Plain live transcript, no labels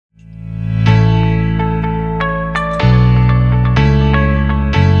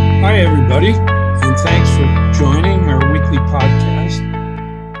everybody, and thanks for joining our weekly podcast.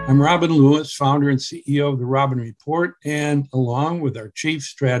 I'm Robin Lewis, founder and CEO of the Robin Report, and along with our chief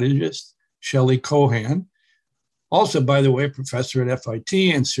strategist, Shelley Cohan, also, by the way, professor at FIT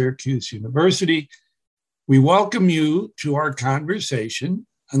and Syracuse University, we welcome you to our conversation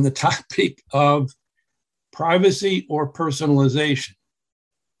on the topic of privacy or personalization.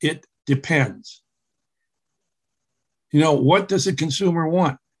 It depends. You know, what does a consumer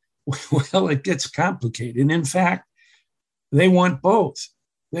want? Well, it gets complicated. And in fact, they want both.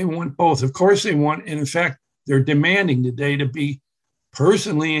 They want both. Of course, they want, and in fact, they're demanding today to be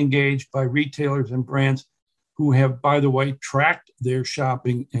personally engaged by retailers and brands who have, by the way, tracked their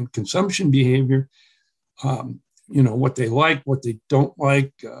shopping and consumption behavior, what they like, what they don't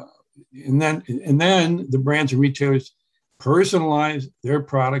like. And then the brands and retailers personalize their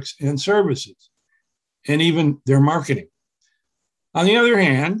products and services and even their marketing. On the other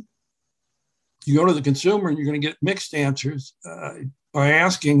hand, you go to the consumer and you're going to get mixed answers by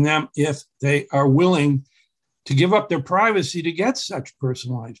asking them if they are willing to give up their privacy to get such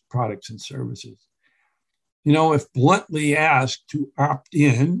personalized products and services. You know, if bluntly asked to opt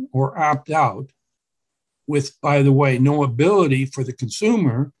in or opt out, with, by the way, no ability for the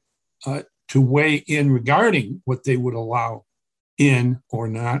consumer to weigh in regarding what they would allow in or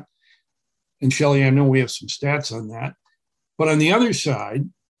not. And Shelley, I know we have some stats on that. But on the other side,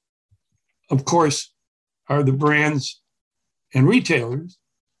 of course, are the brands and retailers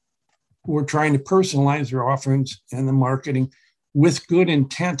who are trying to personalize their offerings and the marketing with good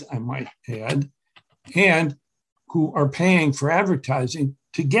intent, I might add, and who are paying for advertising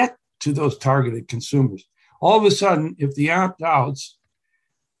to get to those targeted consumers. All of a sudden, if the opt-outs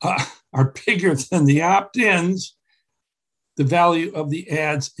are bigger than the opt-ins, the value of the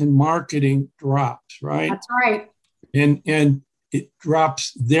ads in marketing drops, right? That's right. And it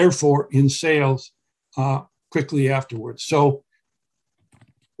drops, therefore, in sales quickly afterwards. So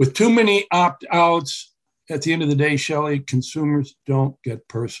with too many opt-outs, at the end of the day, Shelley, consumers don't get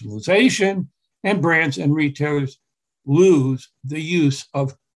personalization, and brands and retailers lose the use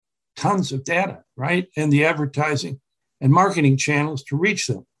of tons of data, right? And the advertising and marketing channels to reach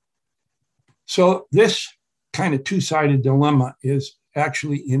them. So this kind of two-sided dilemma is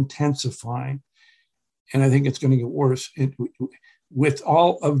actually intensifying. And I think it's going to get worse with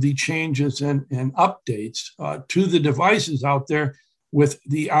all of the changes and updates to the devices out there with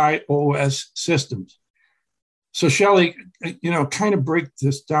the iOS systems. So Shelley, kind of break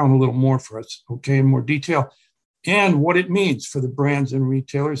this down a little more for us, okay, in more detail, and what it means for the brands and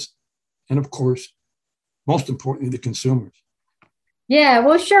retailers, and of course, most importantly, the consumers. Yeah,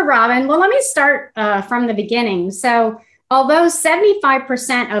 well, sure, Robin. Well, let me start from the beginning. So although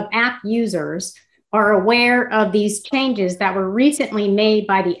 75% of app users are aware of these changes that were recently made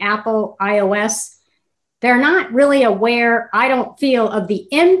by the Apple iOS, they're not really aware, I don't feel, of the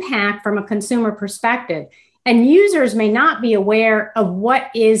impact from a consumer perspective. And users may not be aware of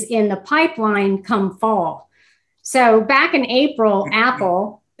what is in the pipeline come fall. So back in April,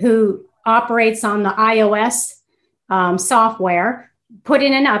 Apple, who operates on the iOS software, put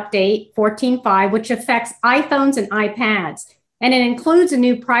in an update, 14.5, which affects iPhones and iPads. And it includes a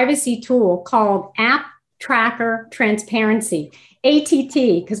new privacy tool called App Tracker Transparency, ATT,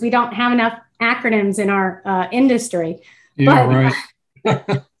 because we don't have enough acronyms in our industry. Yeah, but,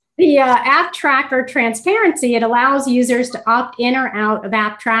 right. The App Tracker Transparency, it allows users to opt in or out of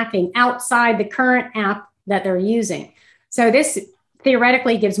app tracking outside the current app that they're using. So this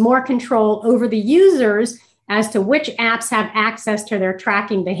theoretically gives more control over the users as to which apps have access to their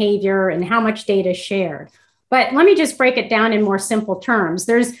tracking behavior and how much data is shared. But let me just break it down in more simple terms.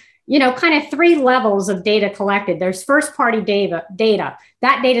 There's, kind of three levels of data collected. There's first-party data.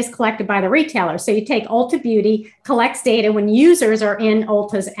 That data is collected by the retailer. So you take Ulta Beauty, collects data when users are in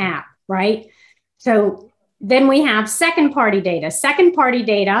Ulta's app, right? So then we have second-party data. Second-party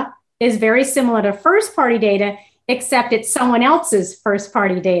data is very similar to first-party data, except it's someone else's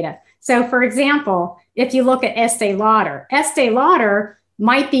first-party data. So for example, if you look at Estee Lauder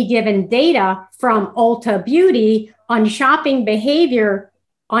might be given data from Ulta Beauty on shopping behavior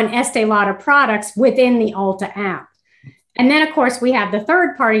on Estee Lauder products within the Ulta app. And then, of course, we have the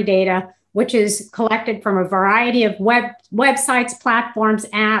third-party data, which is collected from a variety of websites, platforms,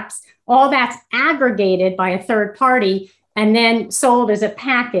 apps. All that's aggregated by a third party and then sold as a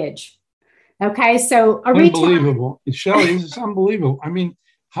package. Okay, so unbelievable. Shelley, this is unbelievable. I mean,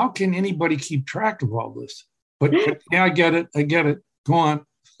 how can anybody keep track of all this? But yeah, I get it. Go on.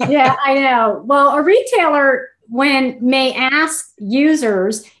 Yeah, I know. Well, a retailer may ask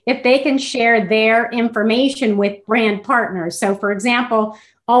users if they can share their information with brand partners. So for example,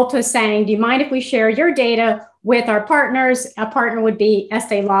 Ulta saying, do you mind if we share your data with our partners? A partner would be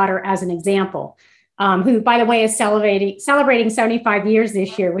Estee Lauder as an example, who, by the way, is celebrating 75 years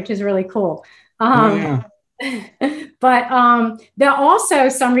this year, which is really cool. But there also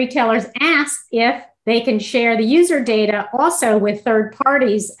some retailers ask if they can share the user data also with third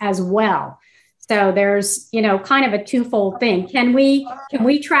parties as well. So there's, kind of a twofold thing. Can we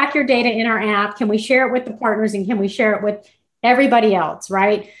track your data in our app? Can we share it with the partners, and can we share it with everybody else,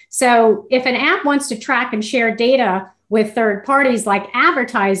 right? So if an app wants to track and share data with third parties like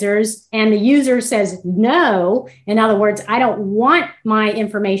advertisers, and the user says no, in other words, I don't want my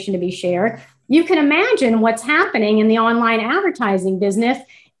information to be shared, you can imagine what's happening in the online advertising business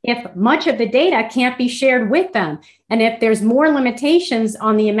if much of the data can't be shared with them. And if there's more limitations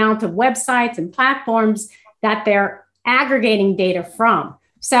on the amount of websites and platforms that they're aggregating data from.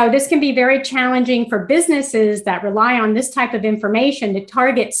 So this can be very challenging for businesses that rely on this type of information to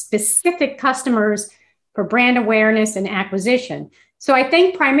target specific customers for brand awareness and acquisition. So I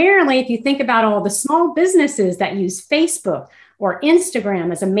think primarily, if you think about all the small businesses that use Facebook or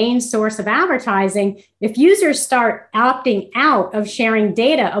Instagram as a main source of advertising, if users start opting out of sharing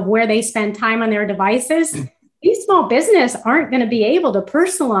data of where they spend time on their devices, these small businesses aren't going to be able to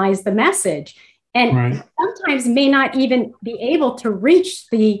personalize the message, and sometimes may not even be able to reach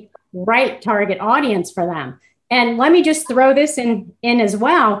the right target audience for them. And let me just throw this in as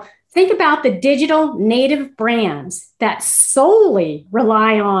well. Think about the digital native brands that solely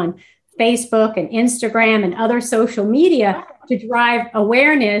rely on Facebook and Instagram and other social media to drive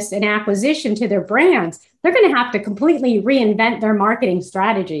awareness and acquisition to their brands. They're going to have to completely reinvent their marketing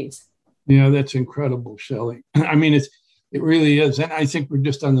strategies. Yeah, that's incredible, Shelley. I mean, it really is. And I think we're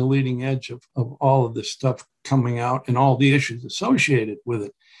just on the leading edge of all of this stuff coming out and all the issues associated with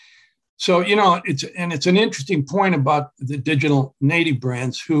it. So, it's an interesting point about the digital native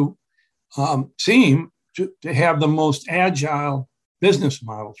brands who seem to have the most agile business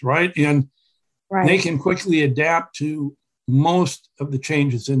models, right? And they can quickly adapt to most of the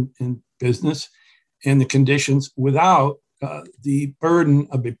changes in business and the conditions without the burden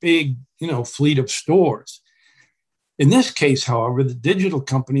of a big, fleet of stores. In this case, however, the digital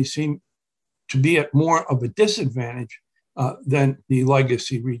companies seem to be at more of a disadvantage than the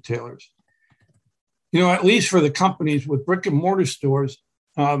legacy retailers. At least for the companies with brick and mortar stores,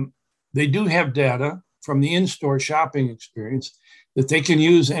 they do have data from the in-store shopping experience that they can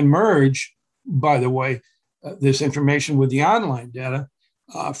use and merge, by the way, this information with the online data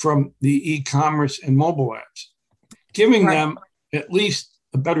from the e-commerce and mobile apps, giving them at least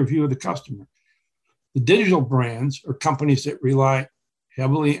a better view of the customer. The digital brands or companies that rely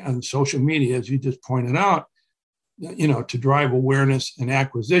heavily on social media, as you just pointed out, to drive awareness and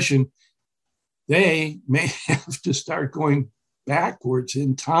acquisition, they may have to start going backwards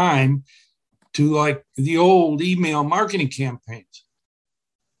in time to like the old email marketing campaigns.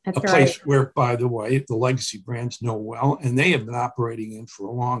 That's a place where, by the way, the legacy brands know well, and they have been operating in for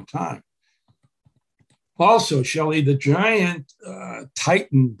a long time. Also, Shelley, the giant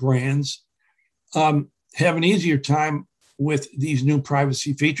Titan brands have an easier time with these new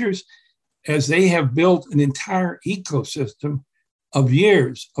privacy features, as they have built an entire ecosystem of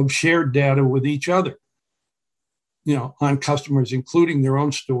years of shared data with each other, on customers, including their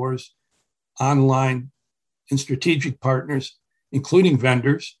own stores, online, and strategic partners, including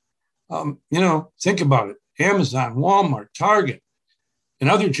vendors. Think about it. Amazon, Walmart, Target, and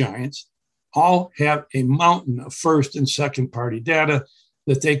other giants all have a mountain of first and second party data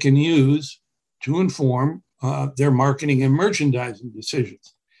that they can use to inform their marketing and merchandising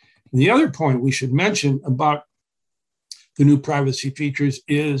decisions. And the other point we should mention about the new privacy features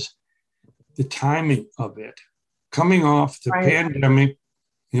is the timing of it. Coming off the pandemic,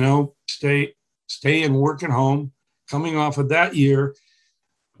 stay and work at home, coming off of that year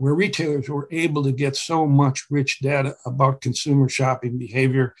where retailers were able to get so much rich data about consumer shopping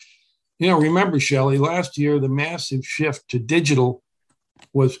behavior. Remember, Shelley, last year, the massive shift to digital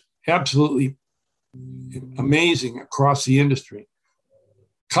was absolutely amazing across the industry.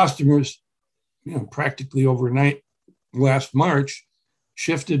 Customers, practically overnight last March,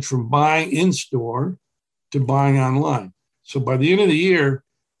 shifted from buying in store to buying online. So by the end of the year,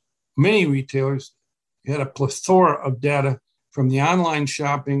 many retailers had a plethora of data from the online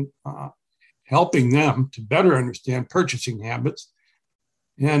shopping, helping them to better understand purchasing habits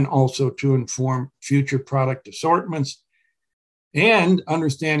and also to inform future product assortments and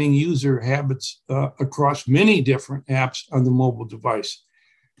understanding user habits across many different apps on the mobile device.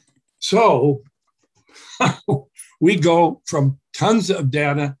 So we go from tons of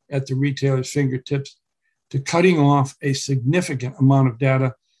data at the retailer's fingertips to cutting off a significant amount of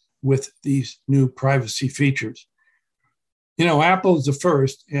data with these new privacy features. You know, Apple is the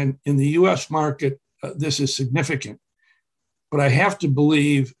first, and in the US market, this is significant. But I have to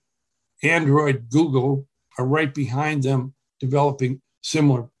believe Android, Google are right behind them developing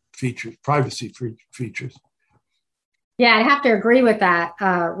similar features, privacy features. Yeah, I'd have to agree with that,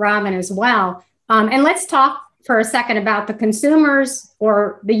 Robin, as well. And let's talk for a second about the consumers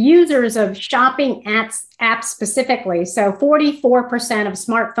or the users of shopping apps specifically. So 44% of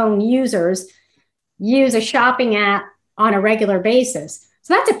smartphone users use a shopping app on a regular basis.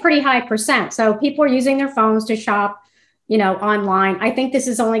 So that's a pretty high percent. So people are using their phones to shop, online. I think this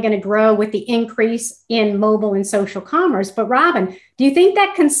is only going to grow with the increase in mobile and social commerce. But Robin, do you think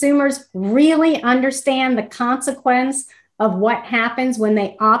that consumers really understand the consequence of what happens when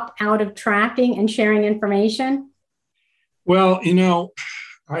they opt out of tracking and sharing information? Well,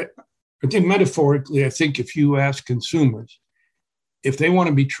 I think metaphorically, I think if you ask consumers if they want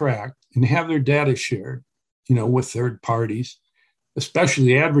to be tracked and have their data shared, with third parties,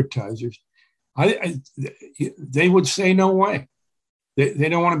 especially advertisers, they would say no way. They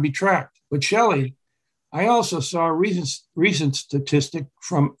don't want to be tracked. But Shelley, I also saw a recent statistic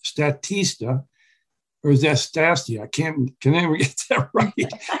from Statista, or is that Stastia? I can never get that right.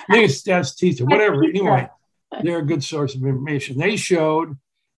 Maybe it's Statista, whatever. Anyway, they're a good source of information. They showed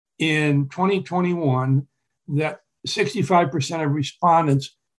in 2021 that 65% of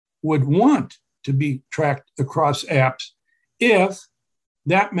respondents would want to be tracked across apps if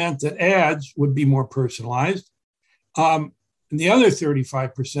that meant that ads would be more personalized. And the other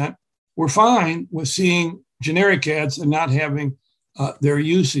 35% were fine with seeing generic ads and not having their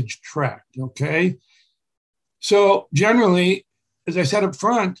usage tracked, okay? So generally, as I said up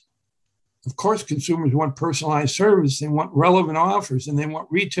front, of course, consumers want personalized service. They want relevant offers, and they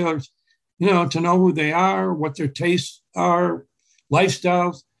want retailers, to know who they are, what their tastes are,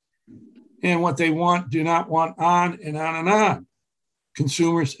 lifestyles, and what they do not want on and on and on.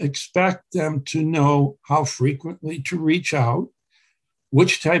 Consumers expect them to know how frequently to reach out,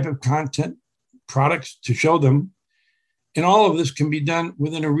 which type of content products to show them. And all of this can be done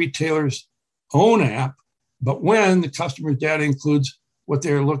within a retailer's own app, but when the customer's data includes what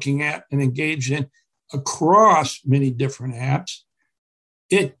they're looking at and engaged in across many different apps,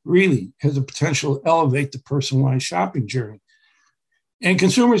 it really has the potential to elevate the personalized shopping journey. And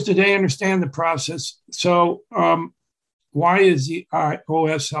consumers today understand the process. So why is the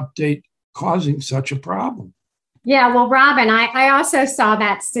iOS update causing such a problem? Yeah, well, Robin, I also saw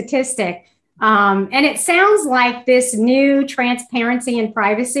that statistic. And it sounds like this new transparency and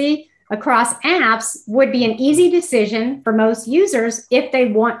privacy across apps would be an easy decision for most users if they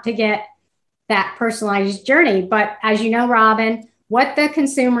want to get that personalized journey. But as you know, Robin, what the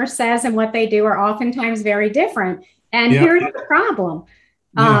consumer says and what they do are oftentimes very different. And here's the problem.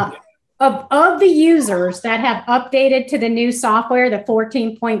 Of the users that have updated to the new software, the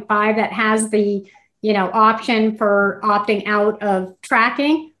 14.5 that has the option for opting out of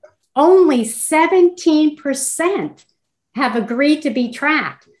tracking, only 17% have agreed to be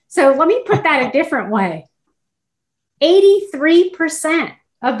tracked. So let me put that a different way. 83%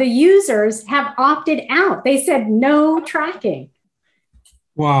 of the users have opted out. They said no tracking.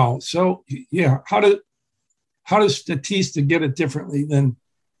 Wow. So how does Statista get it differently than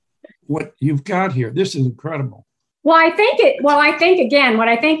what you've got here? This is incredible. I think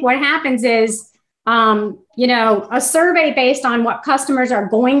what happens is, a survey based on what customers are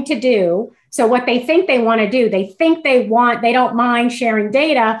going to do. So what they think they want to do, they don't mind sharing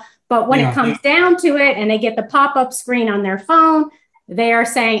data, but when it comes down to it and they get the pop-up screen on their phone, they are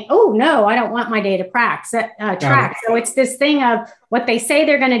saying, oh no, I don't want my data tracked. So it's this thing of what they say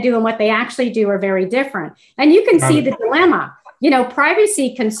they're going to do and what they actually do are very different. And you can see the dilemma.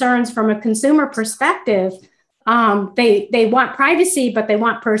 Privacy concerns from a consumer perspective, they want privacy, but they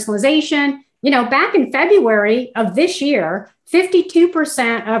want personalization. Back in February of this year,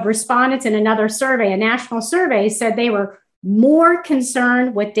 52% of respondents in another survey, a national survey, said they were more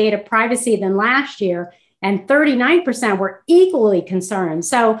concerned with data privacy than last year, and 39% were equally concerned.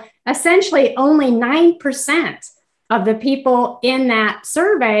 So essentially, only 9% of the people in that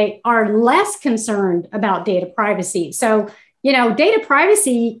survey are less concerned about data privacy. So, data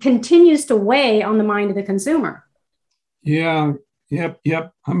privacy continues to weigh on the mind of the consumer. Yeah, yep.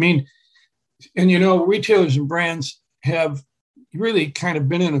 I mean, and retailers and brands have really kind of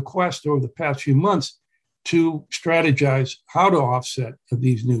been in a quest over the past few months to strategize how to offset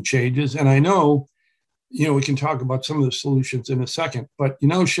these new changes. And I know, we can talk about some of the solutions in a second, but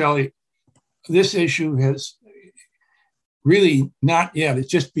Shelley, this issue has really not yet.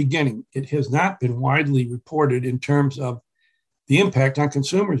 It's just beginning. It has not been widely reported in terms of the impact on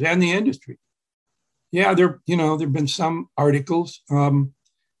consumers and the industry. Yeah, there've been some articles,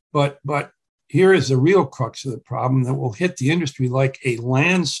 but here is the real crux of the problem that will hit the industry like a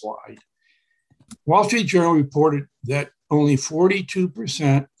landslide. Wall Street Journal reported that only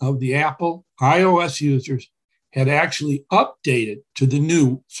 42% of the Apple iOS users had actually updated to the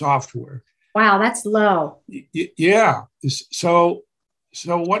new software. Wow, that's low. Yeah. So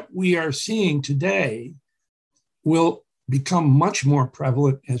what we are seeing today will become much more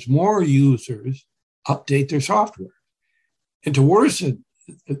prevalent as more users update their software. And to worsen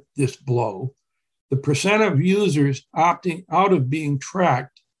this blow, the percent of users opting out of being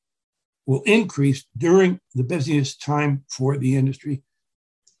tracked will increase during the busiest time for the industry,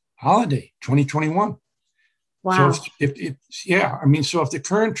 holiday 2021. Wow. So if the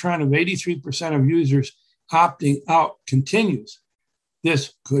current trend of 83% of users opting out continues,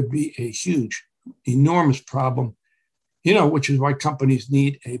 this could be a huge, enormous problem, which is why companies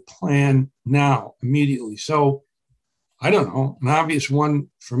need a plan now, immediately. So I don't know, an obvious one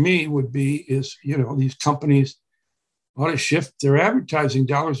for me would be these companies ought to shift their advertising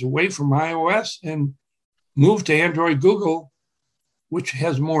dollars away from iOS and move to Android, Google, which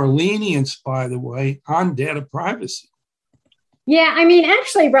has more lenience, by the way, on data privacy. Yeah, I mean,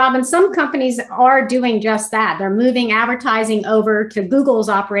 actually, Robin, some companies are doing just that. They're moving advertising over to Google's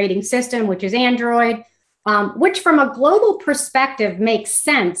operating system, which is Android, which from a global perspective makes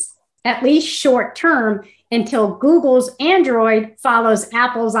sense, at least short term, until Google's Android follows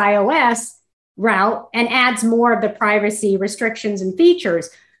Apple's iOS route and adds more of the privacy restrictions and features.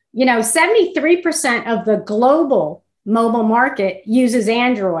 73% of the global mobile market uses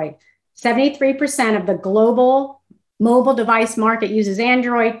Android. 73% of the global mobile device market uses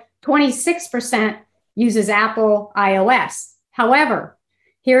Android. 26% uses Apple iOS. However,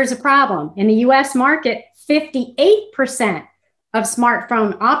 here's a problem. In the US market, 58% of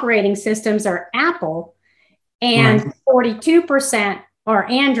smartphone operating systems are Apple and 42% are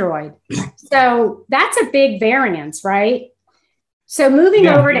Android. So that's a big variance, right? So moving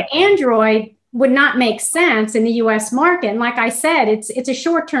over to Android would not make sense in the US market. And like I said, it's a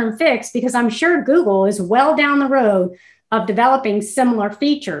short-term fix because I'm sure Google is well down the road of developing similar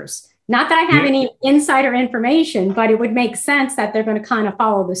features. Not that I have any insider information, but it would make sense that they're going to kind of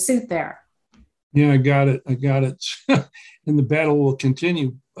follow the suit there. Yeah, I got it. And the battle will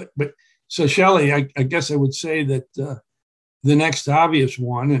continue. But so Shelley, I guess I would say that the next obvious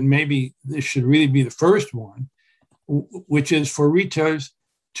one, and maybe this should really be the first one, which is for retailers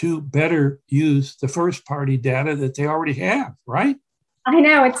to better use the first-party data that they already have, right? I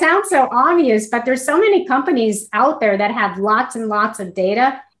know it sounds so obvious, but there's so many companies out there that have lots and lots of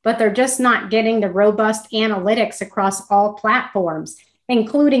data, but they're just not getting the robust analytics across all platforms,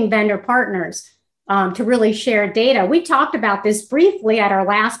 including vendor partners, to really share data. We talked about this briefly at our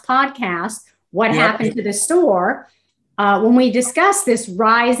last podcast, what happened to the store, when we discussed this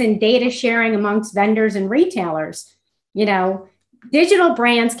rise in data sharing amongst vendors and retailers. Digital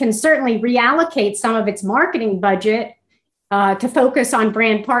brands can certainly reallocate some of its marketing budget to focus on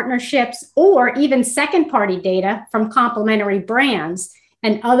brand partnerships or even second-party data from complementary brands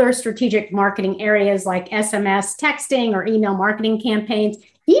and other strategic marketing areas like SMS texting or email marketing campaigns,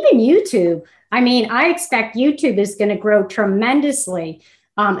 even YouTube. I mean, I expect YouTube is going to grow tremendously,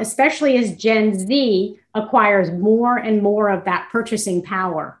 especially as Gen Z acquires more and more of that purchasing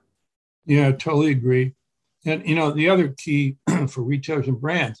power. Yeah, I totally agree. And, the other key for retailers and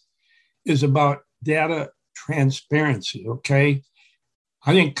brands is about data transparency, okay?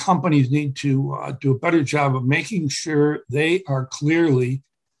 I think companies need to do a better job of making sure they are clearly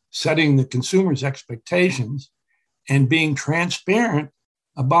setting the consumer's expectations and being transparent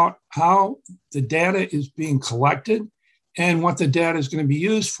about how the data is being collected and what the data is going to be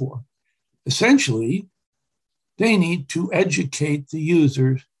used for. Essentially, they need to educate the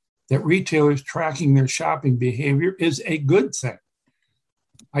users that retailers tracking their shopping behavior is a good thing.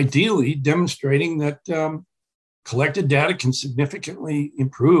 Ideally, demonstrating that collected data can significantly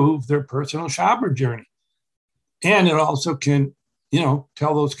improve their personal shopper journey. And it also can, tell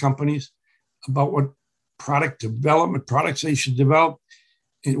those companies about what products they should develop.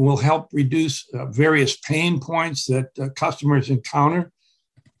 It will help reduce various pain points that customers encounter.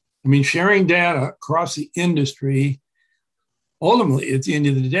 I mean, sharing data across the industry, ultimately, at the end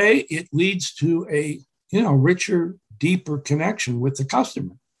of the day, it leads to a, richer, deeper connection with the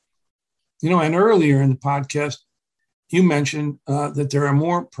customer. And earlier in the podcast, you mentioned that there are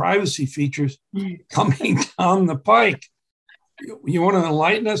more privacy features coming down the pike. You want to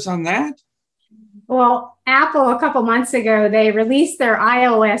enlighten us on that? Well, Apple a couple months ago, they released their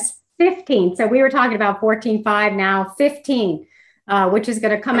iOS 15. So we were talking about 14.5, now 15, which is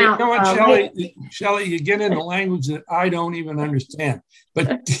going to come out. You know what, Shelley, you get into language that I don't even understand.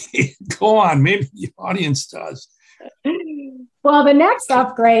 But go on, maybe the audience does. Well, the next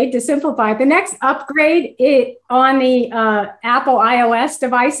upgrade, to simplify, the next upgrade on the Apple iOS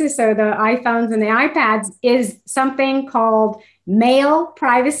devices, so the iPhones and the iPads, is something called Mail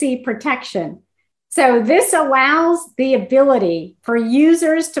Privacy Protection. So this allows the ability for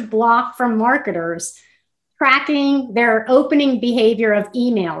users to block from marketers tracking their opening behavior of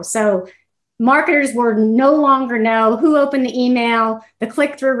emails. So marketers will no longer know who opened the email, the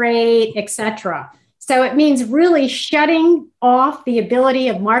click-through rate, et cetera. So it means really shutting off the ability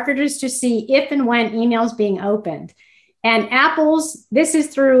of marketers to see if and when emails being opened. And this is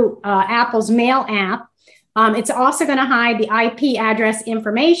through Apple's Mail app. It's also going to hide the IP address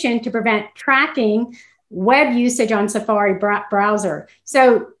information to prevent tracking web usage on Safari browser.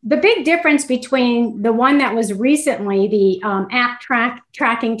 So the big difference between the one that was recently, the app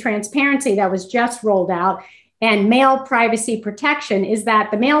tracking transparency that was just rolled out, and mail privacy protection, is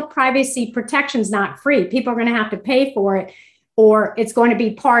that the mail privacy protection is not free. People are going to have to pay for it, or it's going to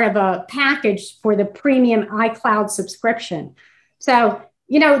be part of a package for the premium iCloud subscription. So,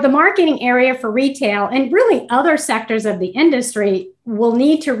 the marketing area for retail and really other sectors of the industry will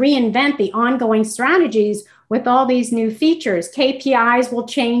need to reinvent the ongoing strategies with all these new features. KPIs will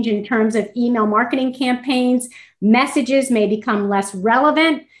change in terms of email marketing campaigns. Messages may become less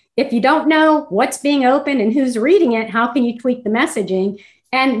relevant. If you don't know what's being opened and who's reading it, how can you tweak the messaging?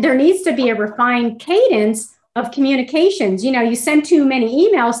 And there needs to be a refined cadence of communications. You send too many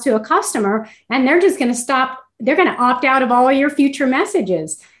emails to a customer and they're just going to stop. They're going to opt out of all your future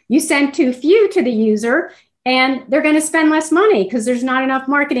messages. You send too few to the user and they're going to spend less money because there's not enough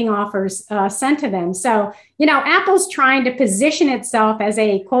marketing offers sent to them. So, Apple's trying to position itself as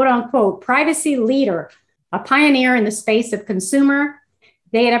a quote unquote privacy leader, a pioneer in the space of consumer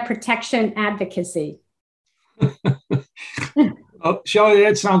data protection advocacy. Well, Shelley,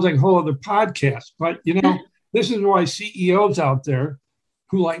 that sounds like a whole other podcast. But, this is why CEOs out there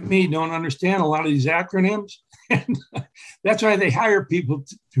who, like me, don't understand a lot of these acronyms. And that's why they hire people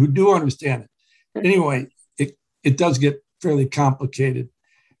who do understand it. Anyway, it does get fairly complicated.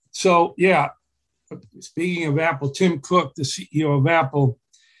 So, yeah, speaking of Apple, Tim Cook, the CEO of Apple,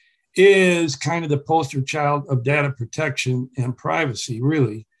 is kind of the poster child of data protection and privacy,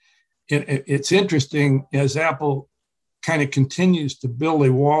 really. It's interesting as Apple kind of continues to build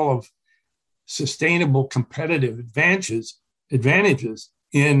a wall of sustainable competitive advantages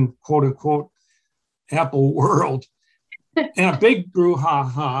in quote unquote Apple world. And a big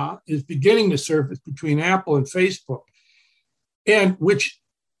brouhaha is beginning to surface between Apple and Facebook, and which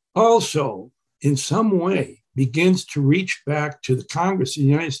also in some way begins to reach back to the Congress of the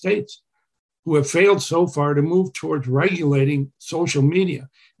United States, who have failed so far to move towards regulating social media.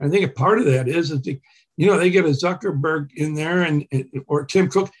 And I think a part of that is that they get a Zuckerberg in there or Tim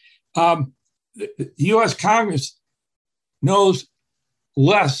Cook. The U.S. Congress knows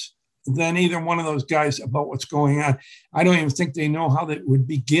less than either one of those guys about what's going on. I don't even think they know how they would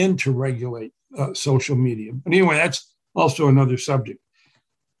begin to regulate social media. But anyway, that's also another subject.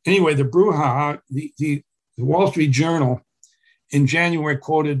 Anyway, the brouhaha, the Wall Street Journal in January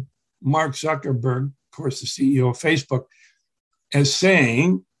quoted Mark Zuckerberg, of course, the CEO of Facebook, as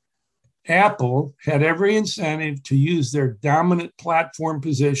saying Apple had every incentive to use their dominant platform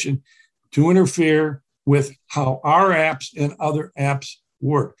position to interfere with how our apps and other apps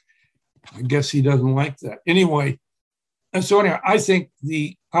work. I guess he doesn't like that. Anyway, I think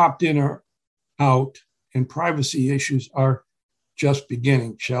the opt-in or out and privacy issues are just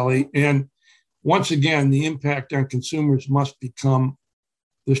beginning, Shelley. And once again, the impact on consumers must become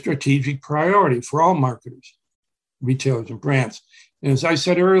the strategic priority for all marketers, retailers, and brands. And as I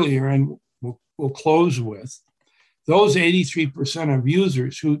said earlier, and we'll close with, those 83% of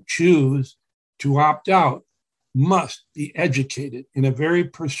users who choose to opt out must be educated in a very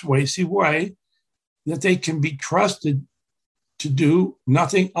persuasive way that they can be trusted to do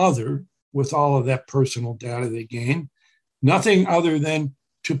nothing other with all of that personal data they gain, nothing other than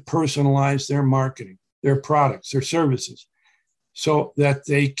to personalize their marketing, their products, their services, so that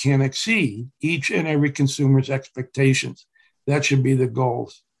they can exceed each and every consumer's expectations. That should be the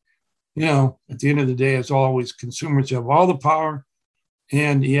goals. At the end of the day, as always, consumers have all the power.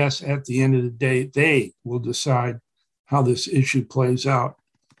 And yes, at the end of the day, they will decide how this issue plays out.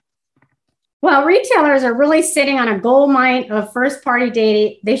 Well, retailers are really sitting on a gold mine of first-party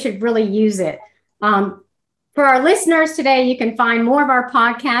data. They should really use it. For our listeners today, you can find more of our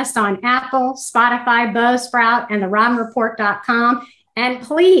podcasts on Apple, Spotify, Buzzsprout, and therobinreport.com. And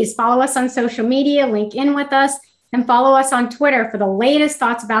please follow us on social media, link in with us, and follow us on Twitter for the latest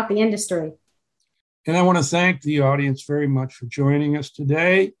thoughts about the industry. And I want to thank the audience very much for joining us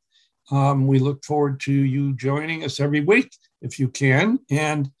today. We look forward to you joining us every week if you can.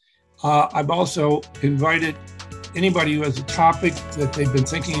 And I've also invited anybody who has a topic that they've been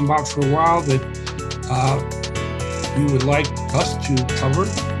thinking about for a while that you would like us to cover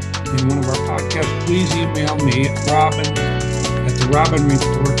in one of our podcasts, please email me at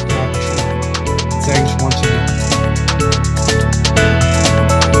robin@therobinreport.com. Thanks once again.